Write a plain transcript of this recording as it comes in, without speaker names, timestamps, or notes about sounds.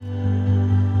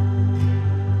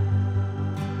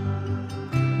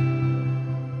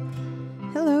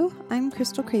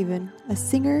Crystal Craven, a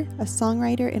singer, a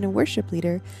songwriter, and a worship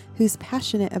leader who's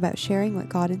passionate about sharing what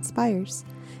God inspires.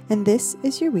 And this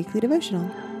is your weekly devotional.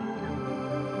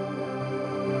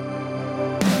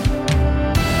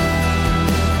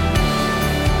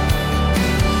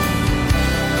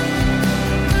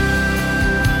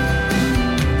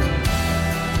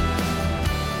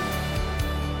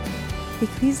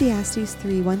 Ecclesiastes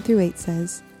 3:1-8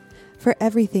 says, "For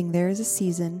everything there is a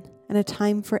season, and a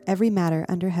time for every matter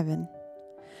under heaven.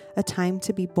 A time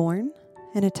to be born,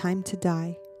 and a time to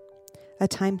die. A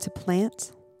time to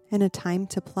plant, and a time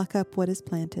to pluck up what is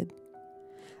planted.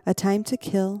 A time to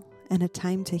kill, and a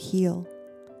time to heal.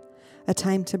 A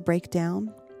time to break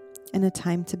down, and a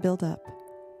time to build up.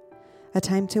 A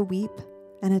time to weep,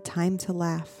 and a time to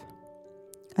laugh.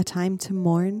 A time to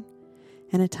mourn,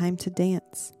 and a time to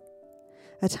dance.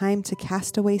 A time to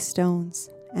cast away stones,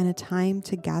 and a time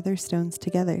to gather stones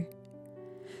together.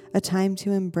 A time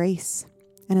to embrace,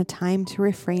 and a time to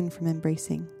refrain from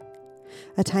embracing.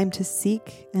 A time to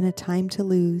seek, and a time to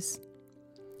lose.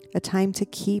 A time to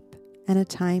keep, and a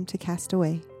time to cast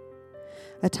away.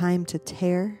 A time to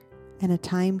tear, and a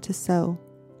time to sow.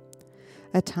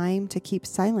 A time to keep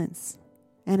silence,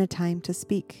 and a time to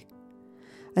speak.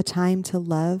 A time to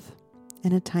love,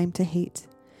 and a time to hate.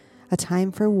 A time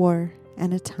for war,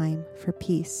 and a time for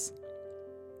peace."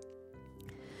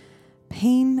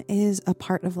 Pain is a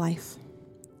part of life,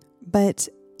 but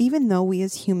even though we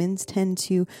as humans tend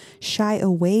to shy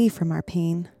away from our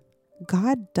pain,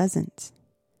 God doesn't.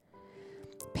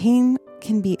 Pain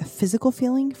can be a physical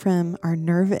feeling from our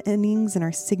nerve endings and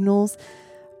our signals,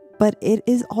 but it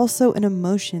is also an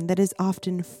emotion that is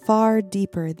often far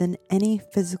deeper than any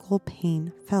physical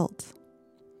pain felt.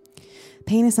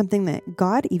 Pain is something that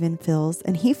God even feels,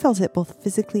 and He felt it both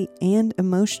physically and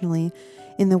emotionally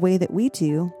in the way that we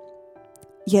do.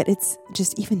 Yet it's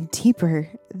just even deeper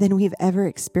than we've ever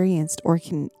experienced or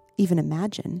can even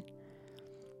imagine.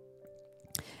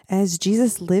 As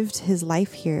Jesus lived His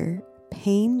life here,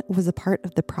 pain was a part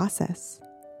of the process.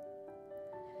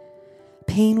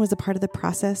 Pain was a part of the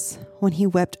process when He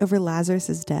wept over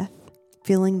Lazarus' death,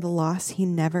 feeling the loss He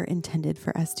never intended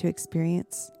for us to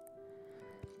experience.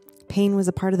 Pain was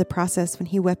a part of the process when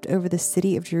He wept over the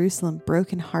city of Jerusalem,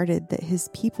 brokenhearted that His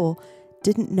people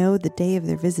didn't know the day of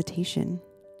their visitation.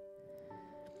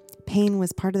 Pain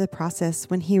was part of the process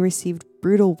when He received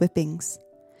brutal whippings,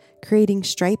 creating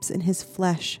stripes in His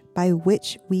flesh by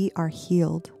which we are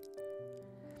healed.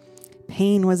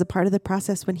 Pain was a part of the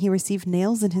process when He received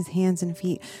nails in His hands and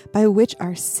feet, by which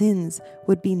our sins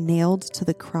would be nailed to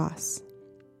the cross.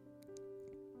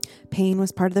 Pain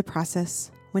was part of the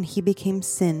process when He became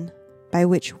sin, by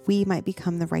which we might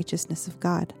become the righteousness of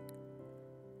God.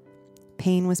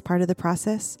 Pain was part of the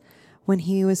process when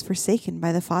He was forsaken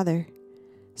by the Father,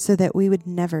 so that we would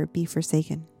never be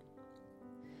forsaken.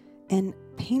 And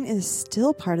pain is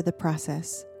still part of the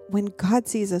process when God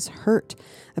sees us hurt,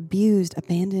 abused,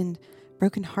 abandoned,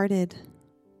 brokenhearted.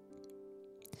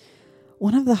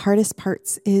 One of the hardest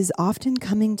parts is often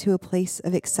coming to a place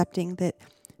of accepting that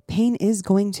pain is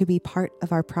going to be part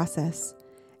of our process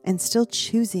and still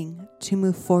choosing to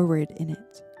move forward in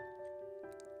it.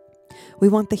 We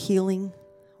want the healing,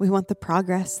 we want the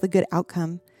progress, the good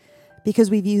outcome,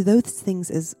 because we view those things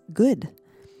as good.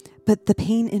 But the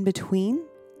pain in between,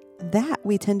 that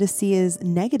we tend to see as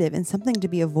negative and something to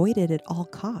be avoided at all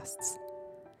costs.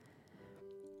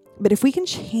 But if we can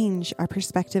change our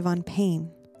perspective on pain,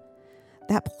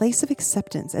 that place of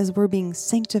acceptance as we're being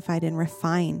sanctified and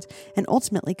refined and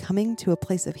ultimately coming to a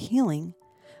place of healing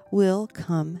will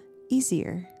come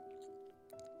easier.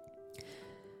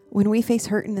 When we face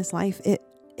hurt in this life,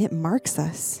 it marks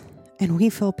us and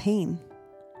we feel pain.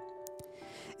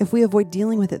 If we avoid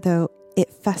dealing with it, though,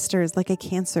 it festers like a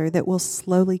cancer that will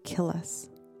slowly kill us.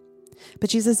 But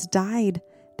Jesus died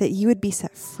that you would be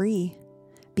set free,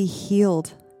 be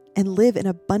healed, and live an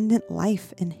abundant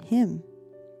life in Him.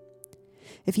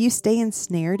 If you stay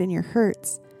ensnared in your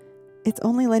hurts, it's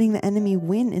only letting the enemy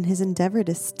win in his endeavor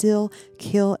to still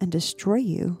kill and destroy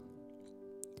you.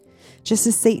 Just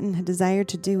as Satan had desired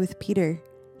to do with Peter,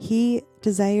 he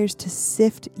desires to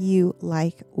sift you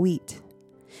like wheat.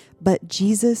 But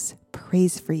Jesus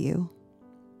prays for you.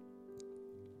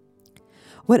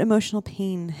 What emotional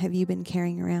pain have you been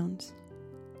carrying around?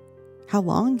 How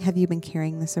long have you been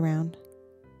carrying this around?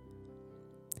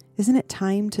 Isn't it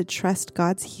time to trust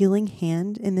God's healing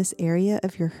hand in this area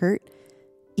of your hurt,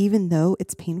 even though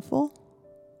it's painful?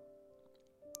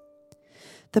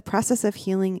 The process of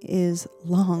healing is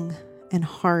long and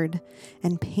hard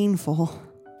and painful,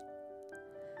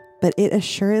 but it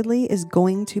assuredly is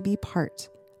going to be part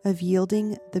of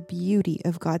yielding the beauty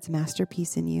of God's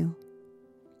masterpiece in you.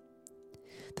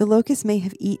 The locust may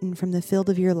have eaten from the field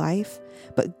of your life,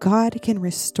 but God can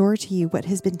restore to you what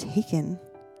has been taken,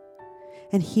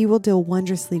 and He will deal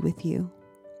wondrously with you.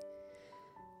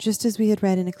 Just as we had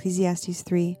read in Ecclesiastes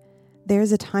 3, there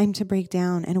is a time to break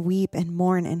down and weep and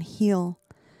mourn and heal,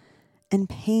 and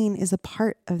pain is a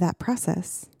part of that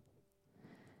process.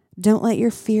 Don't let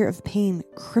your fear of pain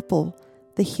cripple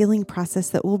the healing process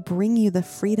that will bring you the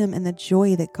freedom and the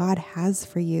joy that God has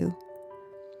for you.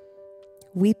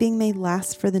 Weeping may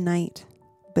last for the night,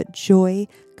 but joy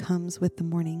comes with the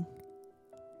morning.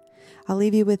 I'll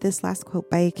leave you with this last quote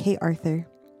by Kay Arthur.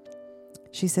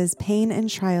 She says, "Pain and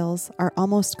trials are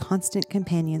almost constant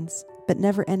companions, but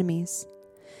never enemies.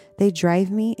 They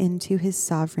drive me into His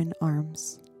sovereign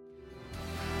arms."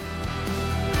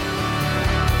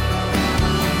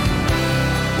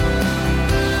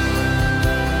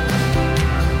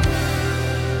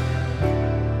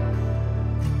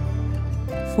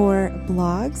 For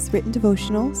blogs, written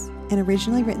devotionals, and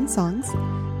originally written songs,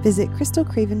 visit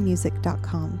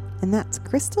crystalcravenmusic.com, and that's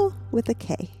Crystal with a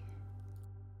K.